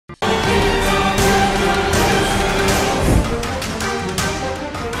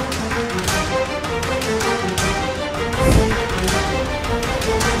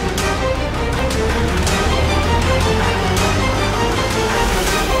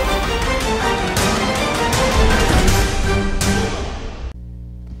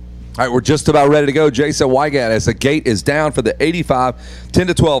All right, we're just about ready to go. Jason Wygant as the gate is down for the 85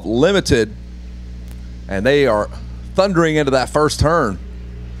 10-12 limited. And they are thundering into that first turn.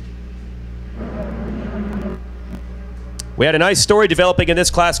 We had a nice story developing in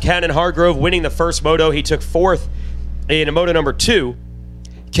this class. Cannon Hargrove winning the first moto. He took 4th in moto number 2.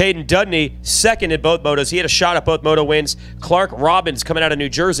 Caden Dudney, 2nd in both motos. He had a shot at both moto wins. Clark Robbins, coming out of New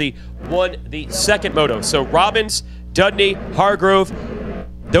Jersey, won the 2nd moto. So Robbins, Dudney, Hargrove,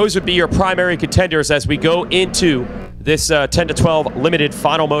 those would be your primary contenders as we go into this 10-12 limited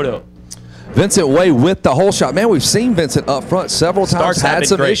final moto. Vincent Way with the hole shot. Man, we've seen Vincent up front several times, had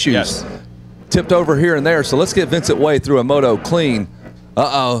some issues. Yes. Tipped over here and there. So let's get Vincent Way through a moto clean.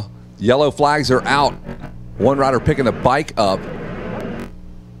 Uh-oh. Yellow flags are out. One rider picking the bike up.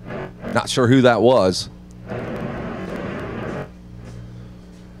 Not sure who that was.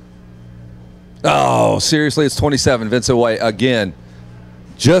 Oh, seriously, it's 27. Vincent Way again.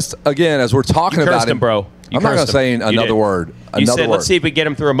 Just again, as we're talking about him, bro. I'm not going to say another word. You said, let's see if we get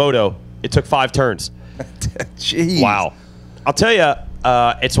him through a moto. It took 5 turns. Jeez. Wow. I'll tell you,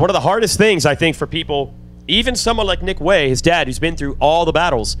 it's one of the hardest things, I think, for people, even someone like Nick Way, his dad, who's been through all the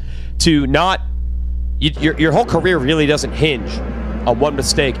battles, to not, your whole career really doesn't hinge on one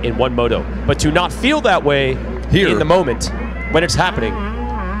mistake in one moto. But to not feel that way here in the moment when it's happening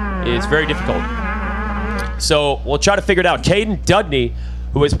is very difficult. So we'll try to figure it out. Caden Dudney,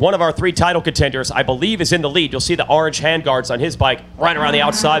 who is one of our 3 title contenders, I believe is in the lead. You'll see the orange handguards on his bike right around the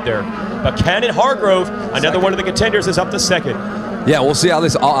outside there. But Cannon Hargrove, another one of the contenders, is up to 2nd. Yeah, we'll see how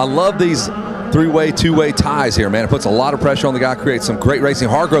this, I love these 3-way, 2-way ties here, man. It puts a lot of pressure on the guy, creates some great racing.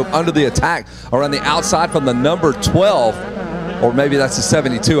 Hargrove under the attack around the outside from the number 12. Or maybe that's the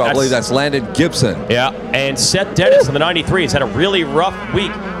 72. I believe that's Landon Gibson. Yeah, and Seth Dennis on the 93 has had a really rough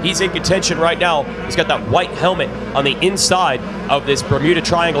week. He's in contention right now. He's got that white helmet on the inside of this Bermuda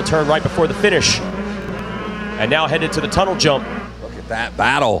Triangle turn right before the finish. And now headed to the tunnel jump. Look at that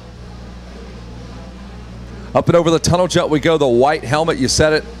battle. Up and over the tunnel jump we go. The white helmet, you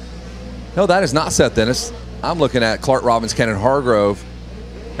said it. No, that is not Seth Dennis. I'm looking at Clark Robbins, Cannon Hargrove.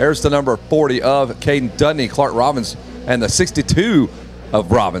 There's the number 40 of Caden Dudney, Clark Robbins, and the 62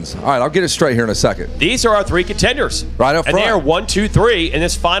 of Robbins. All right, I'll get it straight here in a second. These are our 3 contenders. Right up front. And they are 1, 2, 3 in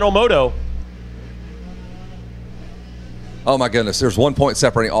this final moto. Oh, my goodness. There's 1 point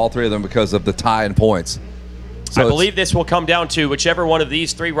separating all 3 of them because of the tie in points. So I believe this will come down to whichever one of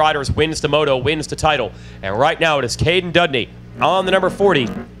these 3 riders wins the moto, wins the title. And right now it is Caden Dudney on the number 40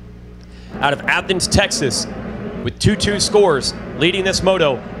 out of Athens, Texas, with 2-2 scores, leading this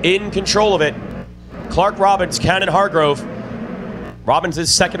moto, in control of it. Clark Robbins, Cannon Hargrove. Robbins is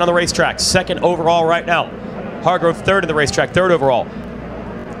 2nd on the racetrack, 2nd overall right now. Hargrove 3rd in the racetrack, 3rd overall.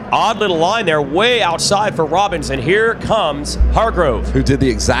 Odd little line there, way outside for Robbins, and here comes Hargrove. Who did the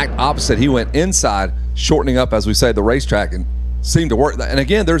exact opposite. He went inside, shortening up, as we say, the racetrack, and seemed to work. And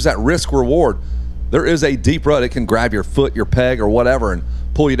again, there's that risk reward. There is a deep rut. It can grab your foot, your peg, or whatever, and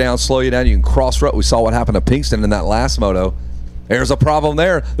pull you down, slow you down. You can cross rut. We saw what happened to Pinkston in that last moto. There's a problem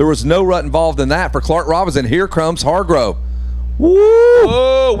there. There was no rut involved in that for Clark Robbins, and here comes Hargrove. Woo!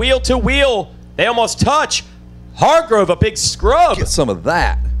 Whoa, wheel to wheel. They almost touch. Hargrove, a big scrub. Get some of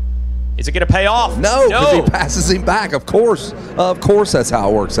that. Is it going to pay off? No, because he passes him back. Of course, that's how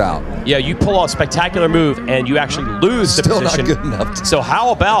it works out. Yeah, you pull off a spectacular move, and you actually lose the position. Still not good enough. So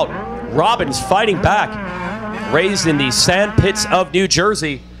how about Robbins fighting back, raised in the sand pits of New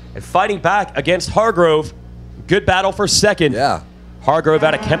Jersey, and fighting back against Hargrove. Good battle for 2nd. Yeah. Hargrove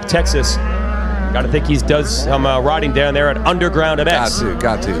out of Kemp, Texas. Got to think he does some riding down there at Underground MX.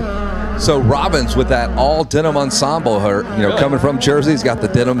 Got to. So Robbins with that all denim ensemble, coming from Jersey, he's got the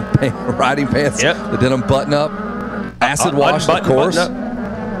denim riding pants, the denim button up, acid wash, of course.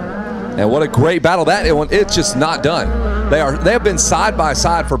 And what a great battle that it's just not done. They have been side by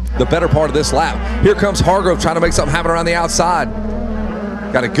side for the better part of this lap. Here comes Hargrove trying to make something happen around the outside.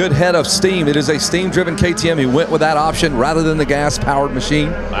 Got a good head of steam. It is a steam-driven KTM. He went with that option rather than the gas-powered machine.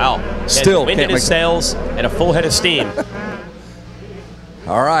 Wow. Still wind in his sails and a full head of steam.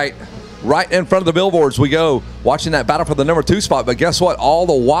 All right. Right in front of the billboards we go, watching that battle for the number 2 spot. But guess what? All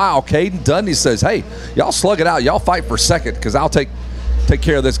the while, Caden Dudney says, hey, y'all slug it out. Y'all fight for 2nd because I'll take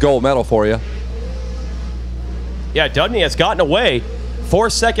care of this gold medal for you. Yeah, Dudney has gotten away.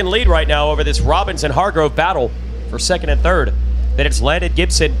 4-2 lead right now over this Robbins and Hargrove battle for 2nd and 3rd. Then it's Landon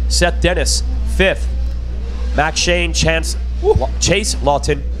Gibson, Seth Dennis, 5th. Max Shane, Chase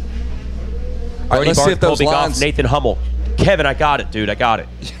Lawton. All right, let's see if those Colby lines... Goff, Nathan Hummel. Kevin, I got it, dude. I got it.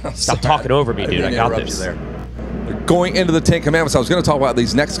 Stop talking over me, dude. I got this. They're going into the 10 Commandments. I was going to talk about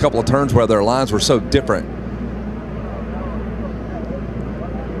these next couple of turns where their lines were so different.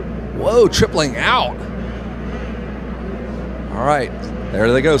 Whoa, tripling out. All right,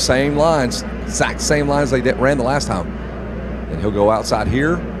 there they go. Same lines, exact same lines they ran the last time. And he'll go outside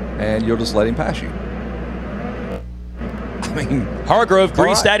here, and you'll just let him pass you. I mean, Hargrove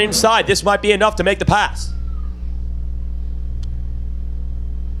greased that inside. This might be enough to make the pass.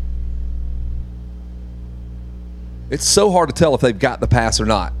 It's so hard to tell if they've got the pass or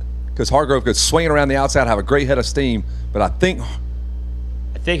not, because Hargrove could swing it around the outside, have a great head of steam, but I think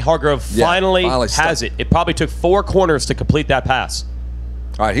Hargrove finally has it. It probably took 4 corners to complete that pass.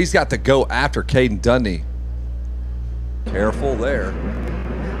 All right, he's got to go after Caden Dudney. Careful there.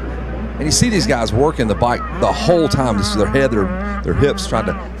 And you see these guys working the bike the whole time, just their head, their hips, trying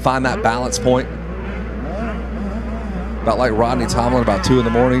to find that balance point. About like Rodney Tomlin about 2 in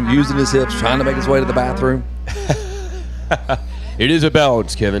the morning, using his hips, trying to make his way to the bathroom. It is a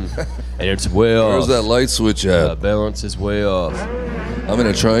balance, Kevin, and it's way off. Where's that light switch at? Balance is way off. I'm in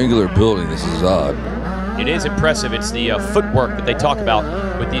a triangular building. This is odd. It is impressive. It's the footwork that they talk about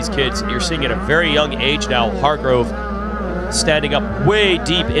with these kids. You're seeing at a very young age now, Hargrove standing up way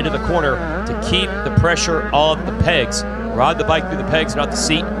deep into the corner to keep the pressure on the pegs. Ride the bike through the pegs, not the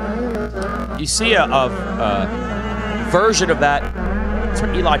seat. You see a version of that. That's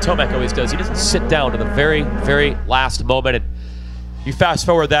what Eli Tomac always does. He doesn't sit down to the very, very last moment. And you fast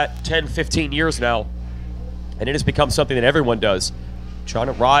forward that 10, 15 years now, and it has become something that everyone does, trying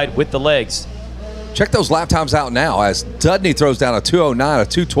to ride with the legs. Check those lap times out now as Dudney throws down a 2:09, a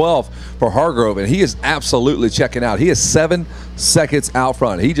 2:12 for Hargrove, and he is absolutely checking out. He is 7 seconds out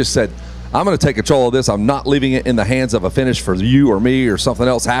front. He just said, I'm going to take control of this. I'm not leaving it in the hands of a finish for you or me or something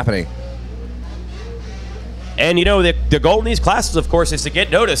else happening. And, you know, the goal in these classes, of course, is to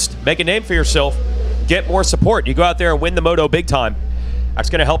get noticed, make a name for yourself, get more support. You go out there and win the Moto big time. That's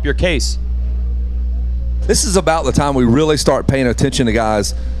going to help your case. This is about the time we really start paying attention to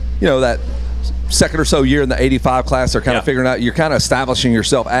guys, you know, that second or so year in the 85 class, they're kind of figuring out, you're kind of establishing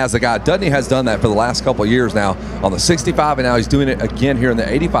yourself as a guy. Dudney has done that for the last couple of years now on the 65, and now he's doing it again here in the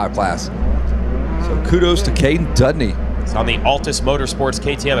 85 class. So kudos to Caden Dudney. It's on the Altus Motorsports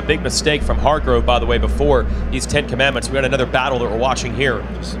KTM. A big mistake from Hargrove, by the way, before these 10 Commandments. We got another battle that we're watching here.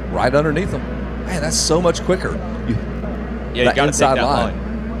 Just right underneath them. Man, that's so much quicker. You got to take that line.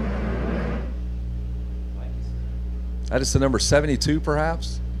 That is the number 72,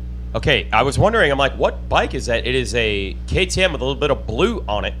 perhaps? Okay, I was wondering, I'm like, what bike is that? It is a KTM with a little bit of blue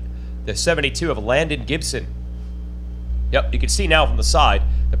on it. The 72 of Landon Gibson. Yep, you can see now from the side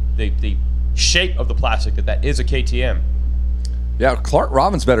the shape of the plastic that is a KTM. Yeah, Clark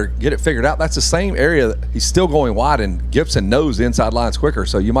Robbins better get it figured out. That's the same area that he's still going wide, and Gibson knows the inside lines quicker,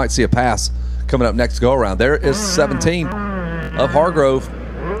 so you might see a pass coming up next go around. There is 17 of Hargrove.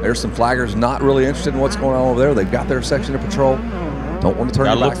 There's some flaggers not really interested in what's going on over there. They've got their section of patrol. Don't want to turn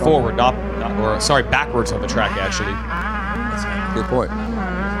Gotta back look forward, backwards on the track, actually. Good point.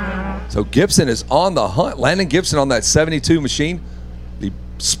 So Gibson is on the hunt. Landon Gibson on that 72 machine. The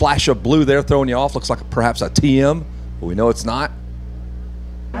splash of blue there throwing you off looks like perhaps a TM, but we know it's not.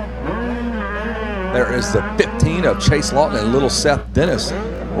 There is the 15 of Chase Lawton and little Seth Dennis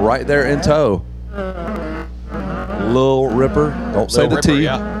right there in tow. Lil Ripper. Don't say the Ripper, T.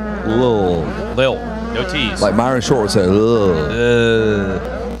 Yeah. Lil. No T's. Like Myron Short would say,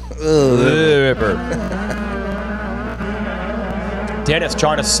 Ripper. Dennis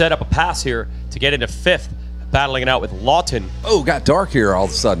trying to set up a pass here to get into 5th, battling it out with Lawton. Oh, got dark here all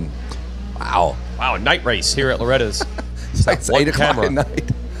of a sudden. Wow. Wow, a night race here at Loretta's. It's 8 o'clock at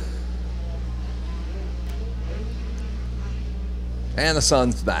night. And the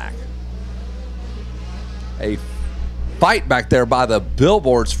sun's back. A fight back there by the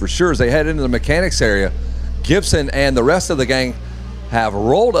billboards for sure as they head into the mechanics area. Gibson and the rest of the gang have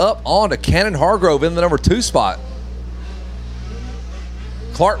rolled up onto Cannon Hargrove in the number 2 spot.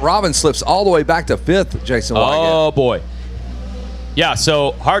 Clark Robbins slips all the way back to 5th, Jason Wygant. Oh, boy. Yeah,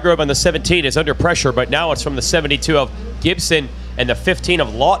 so Hargrove on the 17 is under pressure, but now it's from the 72 of Gibson and the 15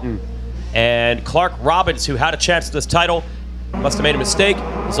 of Lawton. And Clark Robbins, who had a chance at this title, must have made a mistake.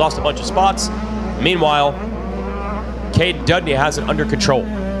 He's lost a bunch of spots. Meanwhile, Caden Dudney has it under control.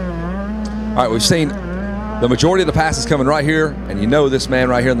 All right, we've seen the majority of the passes coming right here, and you know this man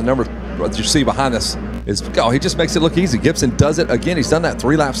right here in the number that you see behind us is, oh, he just makes it look easy. Gibson does it again. He's done that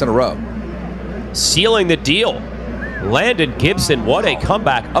 3 laps in a row. Sealing the deal. Landon Gibson, what a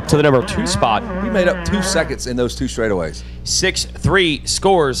comeback up to the number 2 spot. He made up 2 seconds in those 2 straightaways. 6-3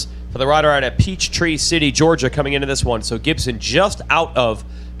 scores for the rider out of Peachtree City, Georgia, coming into this one. So Gibson just out of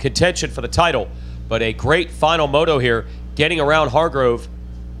contention for the title, but a great final moto here, getting around Hargrove.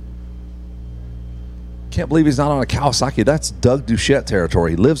 Can't believe he's not on a Kawasaki. That's Doug Duchette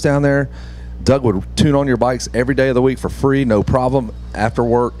territory. He lives down there. Doug would tune on your bikes every day of the week for free, no problem. After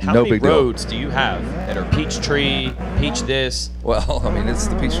work, no big deal. How many roads do you have that are Peachtree, Peach this? Well, I mean, it's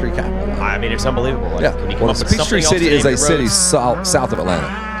the Peachtree capital. I mean, it's unbelievable. Like, yeah. Can you come up with Peachtree City is a city roads? south of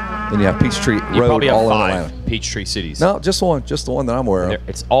Atlanta. Then you have Peachtree You Road probably have all in 5 Atlanta. Peachtree cities. No, just one that I'm aware of.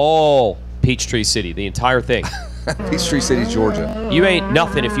 It's all Peachtree City, the entire thing. Peachtree City, Georgia. You ain't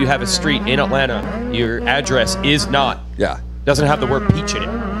nothing if you have a street in Atlanta. Your address is not. Yeah. Doesn't have the word peach in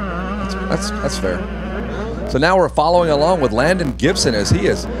it. That's fair. So now we're following along with Landon Gibson as he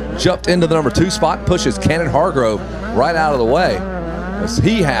has jumped into the number 2 spot, pushes Cannon Hargrove right out of the way. Does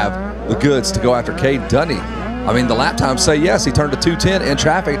he have the goods to go after Cade Dunny? I mean, the lap times say yes. He turned to 2:10 in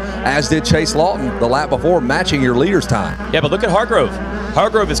traffic, as did Chase Lawton the lap before, matching your leader's time. Yeah, but look at Hargrove.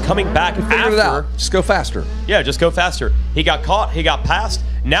 Hargrove is coming back Figured it out. Just go faster. Yeah, just go faster. He got caught. He got passed.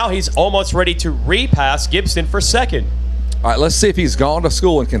 Now he's almost ready to repass Gibson for second. All right, let's see if he's gone to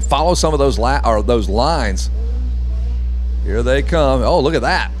school and can follow some of those lines. Here they come. Oh, look at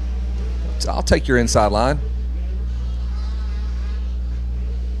that. I'll take your inside line.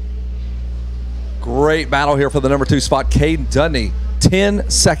 Great battle here for the number 2 spot. Cade Dunny, 10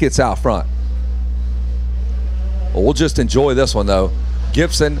 seconds out front. Well, we'll just enjoy this one, though.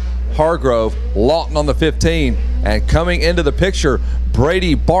 Gibson, Hargrove, Lawton on the 15, and coming into the picture,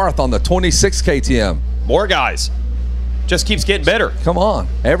 Brady Barth on the 26 KTM. More guys. Just keeps getting better. Come on.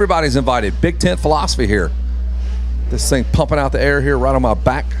 Everybody's invited. Big Tent philosophy here. This thing pumping out the air here right on my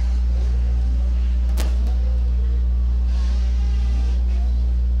back.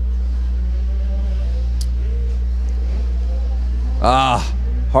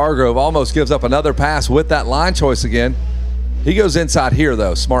 Hargrove almost gives up another pass with that line choice again. He goes inside here,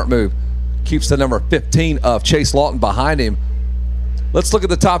 though. Smart move. Keeps the number 15 of Chase Lawton behind him. Let's look at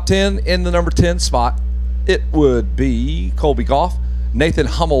the top 10 in the number 10 spot. It would be Colby Goff. Nathan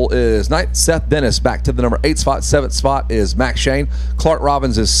Hummel is 9th. Seth Dennis back to the number 8 spot. 7th spot is Max Shane. Clark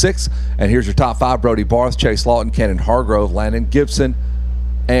Robbins is 6th. And here's your top 5. Brody Barth, Chase Lawton, Cannon Hargrove, Landon Gibson,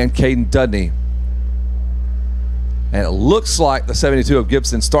 and Caden Dudney. And it looks like the 72 of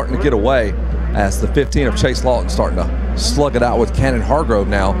Gibson starting to get away as the 15 of Chase Lawton starting to slug it out with Cannon Hargrove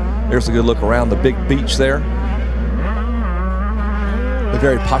now. There's a good look around the big beach there. A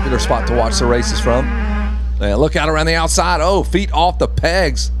very popular spot to watch the races from. And look out around the outside. Oh, feet off the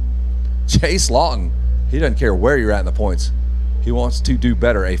pegs. Chase Lawton, he doesn't care where you're at in the points. He wants to do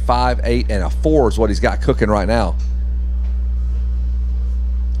better. A 5, 8, and a 4 is what he's got cooking right now.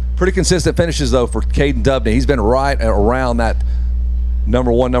 Pretty consistent finishes, though, for Caden Dubney. He's been right around that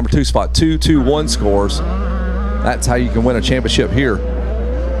number 1, number 2 spot. 2, 2, 1 scores. That's how you can win a championship here.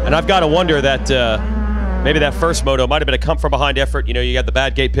 And I've got to wonder that maybe that first moto might have been a come from behind effort. You know, you got the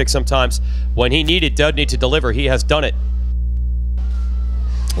bad gate pick sometimes. When he needed Dudney to deliver, he has done it.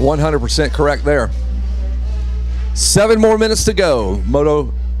 100% correct there. 7 more minutes to go.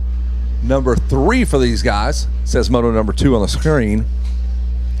 Moto number 3 for these guys. It says moto number 2 on the screen.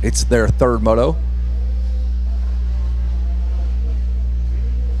 It's their 3rd moto.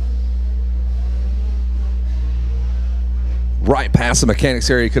 Right past the mechanics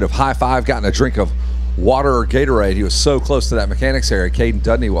area. He could have high-fived, gotten a drink of water or Gatorade. He was so close to that mechanics area. Caden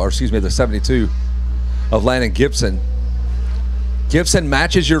Dudney, or excuse me, the 72 of Landon Gibson. Gibson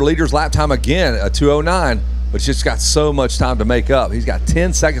matches your leader's lap time again, a 2:09, but just got so much time to make up. He's got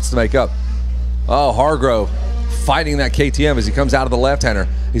 10 seconds to make up. Oh, Hargrove fighting that KTM as he comes out of the left-hander.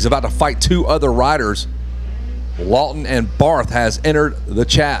 He's about to fight 2 other riders. Lawton and Barth has entered the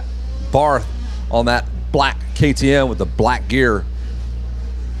chat. Barth on that black KTM with the black gear.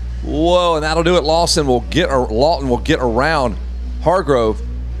 Whoa, and that'll do it. Lawton will get around Hargrove.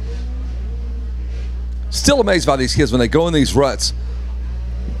 Still amazed by these kids when they go in these ruts,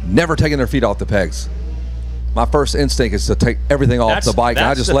 never taking their feet off the pegs. My first instinct is to take everything off the bike and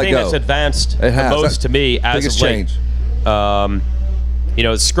I just let go. That's the thing that's advanced the most to me as of late. Change. You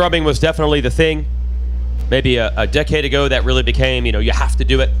know, scrubbing was definitely the thing. Maybe a decade ago that really became, you know, you have to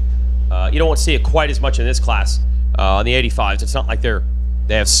do it. You don't want to see it quite as much in this class. On the 85s, it's not like they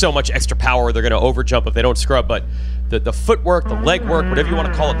have so much extra power they're going to overjump if they don't scrub, but the footwork, the leg work, whatever you want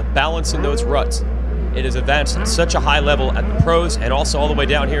to call it, the balance in those ruts, it is advanced at such a high level at the pros and also all the way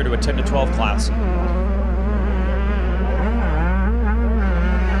down here to a 10 to 12 class.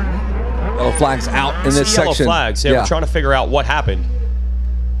 Yellow flags out in this section. Yellow flags, yeah, we're trying to figure out what happened.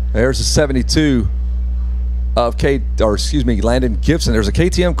 There's a 72 of Landon Gibson. There's a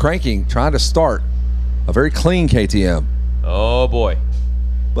KTM cranking, trying to start a very clean KTM. Oh boy!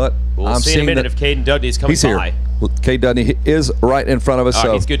 But we'll see in a minute if Caden Dudney's coming by. Caden Dudney is right in front of us,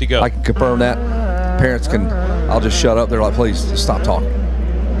 so he's good to go. I can confirm that. parents can, I'll just shut up. They're like, please just stop talking.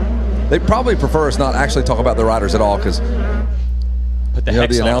 They probably prefer us not actually talk about the riders at all because put the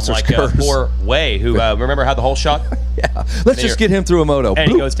hex the announcers on him, like poor Way, who remember had the whole shot. Yeah, let's just get him through a moto.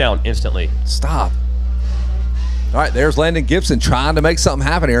 And he goes down instantly. Stop. All right, there's Landon Gibson trying to make something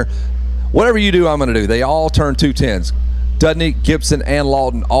happen here. Whatever you do, I'm going to do. They all turn 210s. Dudney, Gibson, and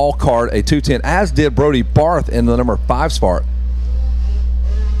Lawton all card a 210, as did Brody Barth in the number 5 spot.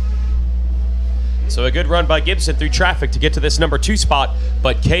 So a good run by Gibson through traffic to get to this number 2 spot,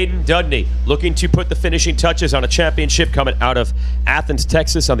 but Caden Dudney looking to put the finishing touches on a championship coming out of Athens,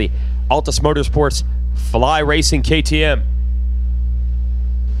 Texas on the Altus Motorsports Fly Racing KTM.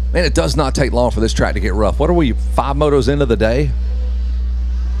 Man, it does not take long for this track to get rough. What are we, 5 motos into the day?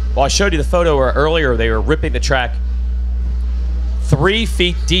 Well, I showed you the photo where earlier they were ripping the track 3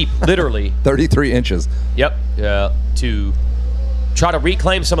 feet deep, literally. 33 inches. Yep, to try to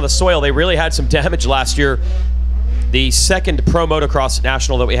reclaim some of the soil. They really had some damage last year. The second Pro Motocross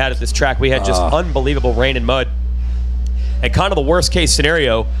National that we had at this track, we had just unbelievable rain and mud. And kind of the worst case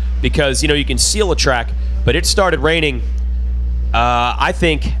scenario, because, you know, you can seal a track, but it started raining, I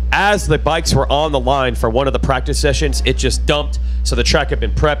think, as the bikes were on the line for one of the practice sessions, it just dumped. So the track had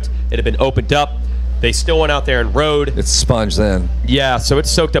been prepped, it had been opened up. They still went out there and rode. It's sponge then. Yeah, so it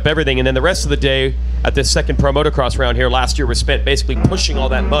soaked up everything. And then the rest of the day at this second Pro Motocross round here last year was spent basically pushing all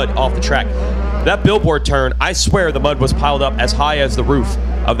that mud off the track. That billboard turn, I swear the mud was piled up as high as the roof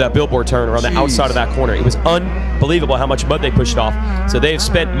of that billboard turn around the outside of that corner. It was unbelievable how much mud they pushed off. So they've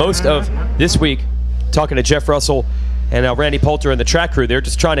spent most of this week talking to Jeff Russell and Randy Poulter and the track crew. They're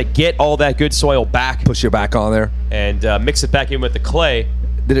just trying to get all that good soil back. Push it back on there. And mix it back in with the clay.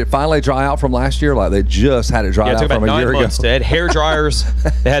 Did it finally dry out from last year? Like they just had it dried out from a year ago. They had hair dryers.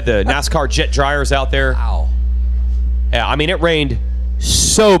 They had the NASCAR jet dryers out there. Wow. Yeah, I mean, it rained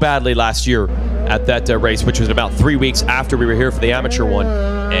so badly last year at that race, which was about 3 weeks after we were here for the amateur one.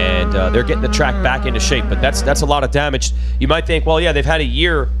 And they're getting the track back into shape. But that's a lot of damage. You might think, well, yeah, they've had a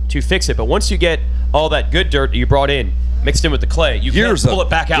year to fix it. But once you get all that good dirt that you brought in, mixed in with the clay, you can't pull it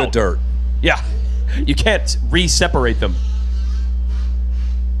back out. Good dirt. Yeah. You can't re-separate them.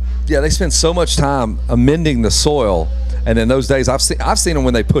 Yeah, they spend so much time amending the soil, and in those days, I've seen them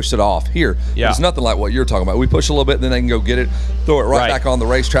when they pushed it off. Here, there's nothing like what you're talking about. We push a little bit, and then they can go get it, throw it right back on the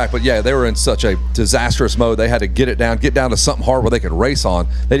racetrack. But yeah, they were in such a disastrous mode. They had to get down to something hard where they could race on.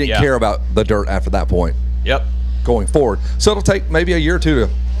 They didn't care about the dirt after that point. Yep. Going forward, so it'll take maybe a year or two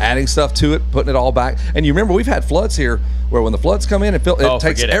to adding stuff to it, putting it all back. And you remember we've had floods here where when the floods come in, it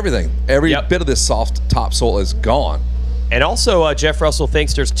takes everything. Every bit of this soft topsoil is gone. And also, Jeff Russell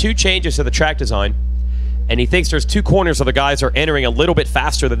thinks there's 2 changes to the track design, and he thinks there's 2 corners where the guys are entering a little bit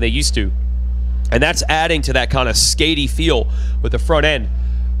faster than they used to. And that's adding to that kind of skatey feel with the front end.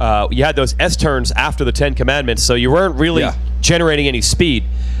 You had those S-turns after the 10 Commandments, so you weren't really generating any speed.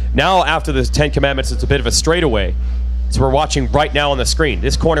 Now, after the 10 Commandments, it's a bit of a straightaway. So we're watching right now on the screen.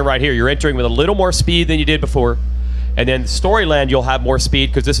 This corner right here, you're entering with a little more speed than you did before. And then Storyland, you'll have more speed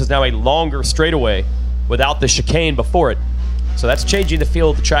because this is now a longer straightaway without the chicane before it. So that's changing the feel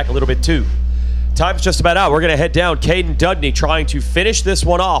of the track a little bit too. Time's just about out. We're going to head down. Caden Dudney trying to finish this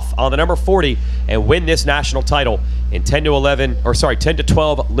one off on the number 40 and win this national title in 10 to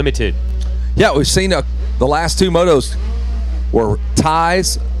 12 limited. Yeah, we've seen the last 2 motos were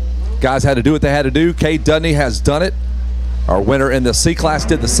ties. Guys had to do what they had to do. Caden Dudney has done it. Our winner in the C class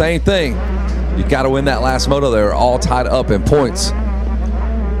did the same thing. You got to win that last moto. They're all tied up in points.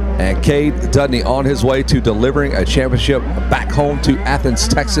 And Cade Dudney on his way to delivering a championship back home to Athens,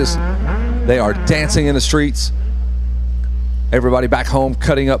 Texas. They are dancing in the streets. Everybody back home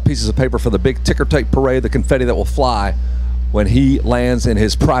cutting up pieces of paper for the big ticker tape parade, the confetti that will fly when he lands in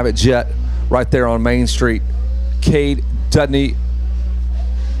his private jet right there on Main Street. Cade Dudney,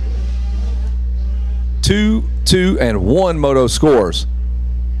 2, 2, and 1 moto scores,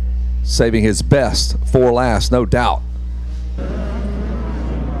 saving his best for last, no doubt.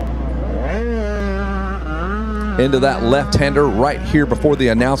 Into that left-hander right here before the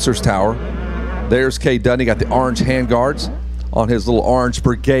announcer's tower. There's Cade Dudney, got the orange handguards on his little Orange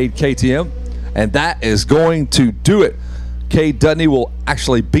Brigade KTM, and that is going to do it. Cade Dudney will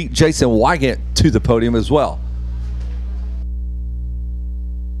actually beat Jason Wygant to the podium as well.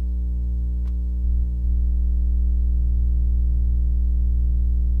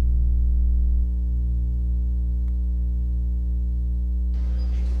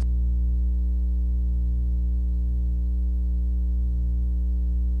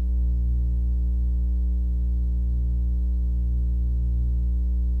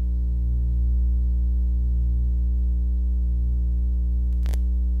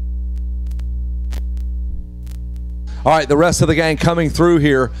 All right, the rest of the gang coming through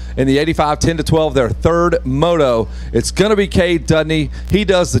here in the 85 10-12, their third moto. It's going to be Cade Dudney. He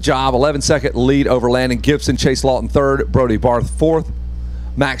does the job. 11-second lead over Landon Gibson. Chase Lawton third. Brody Barth fourth.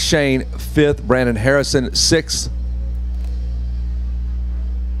 Max Shane fifth. Brandon Harrison sixth.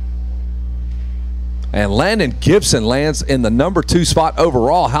 And Landon Gibson lands in the number 2 spot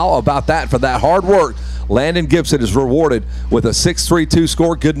overall. How about that for that hard work? Landon Gibson is rewarded with a 6.32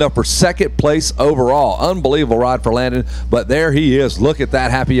 score, good enough for second place overall. Unbelievable ride for Landon, but there he is. Look at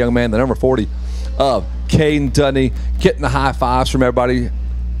that happy young man, the number 40 of Caden Dudney, getting the high fives from everybody.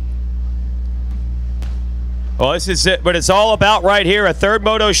 Well, this is it, but it's all about right here, a third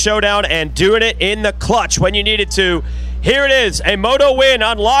moto showdown and doing it in the clutch when you need it to. Here it is, a moto win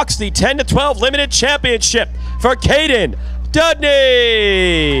unlocks the 10-12 limited championship for Caden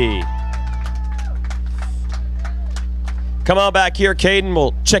Dudney. Come on back here, Caden.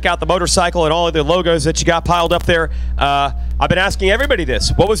 We'll check out the motorcycle and all of the logos that you got piled up there. I've been asking everybody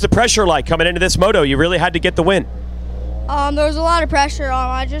this. What was the pressure like coming into this moto? You really had to get the win. There was a lot of pressure.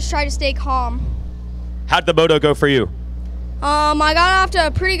 I just tried to stay calm. How'd the moto go for you? I got off to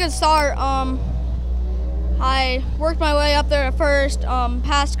a pretty good start. I worked my way up there at first,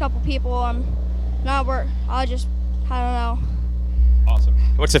 passed a couple people. I don't know. Awesome.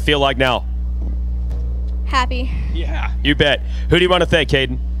 What's it feel like now? Happy. Yeah, you bet. Who do you want to thank,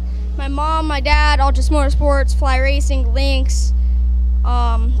 Caden? My mom, my dad, Altus Motorsports, Fly Racing, Lynx,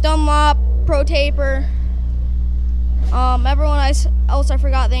 Dunlop, Pro Taper, everyone else I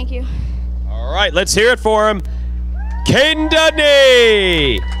forgot, thank you. All right, let's hear it for him. Caden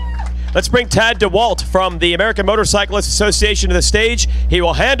Dudney. Let's bring Tad DeWalt from the American Motorcyclists Association to the stage. He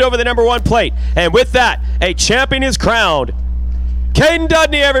will hand over the number 1 plate. And with that, a champion is crowned. Caden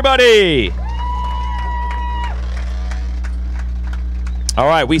Dudney, everybody. All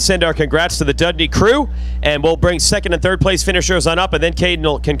right, we send our congrats to the Dudney crew, and we'll bring second and third place finishers on up, and then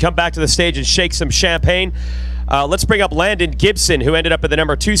Caden can come back to the stage and shake some champagne. Let's bring up Landon Gibson, who ended up at the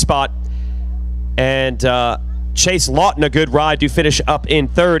number 2 spot, and Chase Lawton, a good ride, to finish up in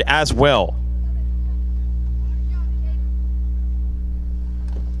third as well.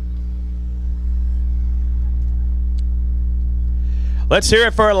 Let's hear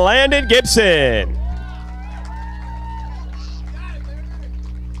it for Landon Gibson.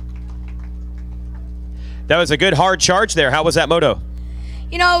 That was a good hard charge there. How was that moto?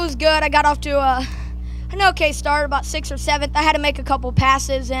 You know, it was good. I got off to an okay start, about 6th or 7th. I had to make a couple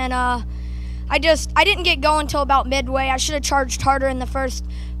passes, and I didn't get going until about midway. I should have charged harder in the first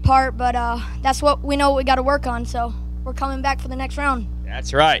part, but that's what we know we got to work on, so we're coming back for the next round.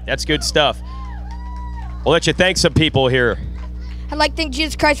 That's right. That's good stuff. We'll let you thank some people here. I'd like to thank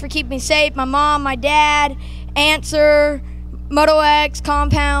Jesus Christ for keeping me safe, my mom, my dad, Answer, Moto X,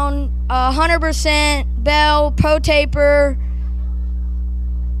 Compound, 100%, Bell, Pro Taper,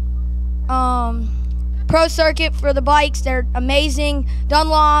 Pro Circuit for the bikes. They're amazing.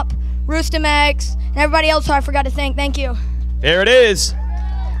 Dunlop, Roostem X, and everybody else who I forgot to thank. Thank you. There it is.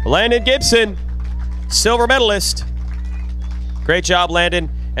 Landon Gibson, silver medalist. Great job, Landon.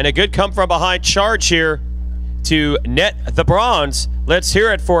 And a good come from behind charge here to net the bronze. Let's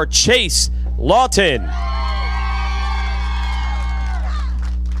hear it for Chase Lawton.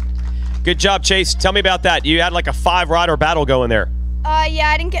 Good job, Chase. Tell me about that. You had like a 5-rider battle going there. Yeah,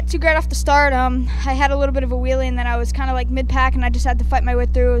 I didn't get too great off the start. I had a little bit of a wheelie, and then I was kind of like mid-pack, and I just had to fight my way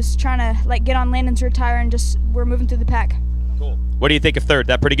through. I was trying to like get on Landon's rear tire, and we're moving through the pack. Cool. What do you think of third?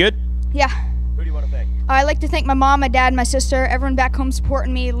 That pretty good? Yeah. Who do you want to thank? I'd like to thank my mom, my dad, my sister, everyone back home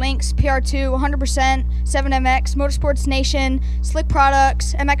supporting me, Lynx, PR2, 100%, 7MX, Motorsports Nation, Slick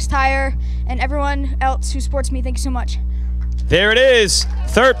Products, MX Tire, and everyone else who supports me. Thank you so much. There it is.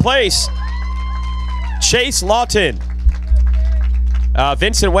 Third place, Chase Lawton.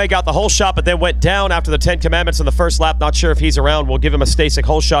 Vincent Way got the whole shot, but then went down after the 10 Commandments on the first lap. Not sure if he's around. We'll give him a Stasic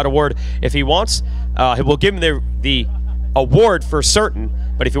whole shot award if he wants. We'll give him the award for certain,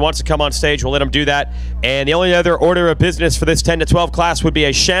 but if he wants to come on stage, we'll let him do that. And the only other order of business for this 10 to 12 class would be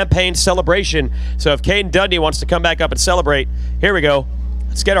a champagne celebration. So if Caden Dudney wants to come back up and celebrate, here we go.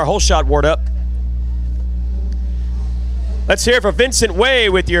 Let's get our whole shot award up. Let's hear it for Vincent Way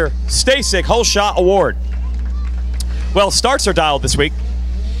with your Stasic whole shot award. Well, starts are dialed this week.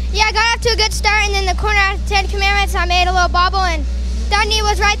 Yeah, I got off to a good start, and then the corner after 10 Commandments, I made a little bobble, and Dudney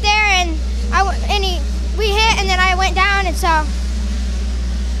was right there, and we hit, and then I went down, and so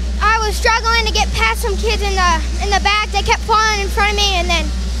I was struggling to get past some kids in the back. They kept falling in front of me, and then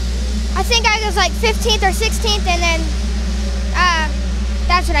I think I was like 15th or 16th, and then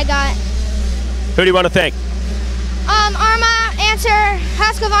that's what I got. Who do you want to thank? Arma, Answer,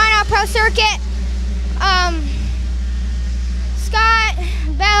 Husqvarna, Pro Circuit,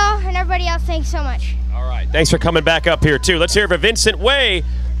 everybody else, thanks so much. All right. Thanks for coming back up here, too. Let's hear it for Vincent Way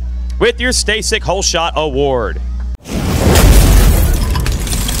with your Stay Sick Hole Shot Award.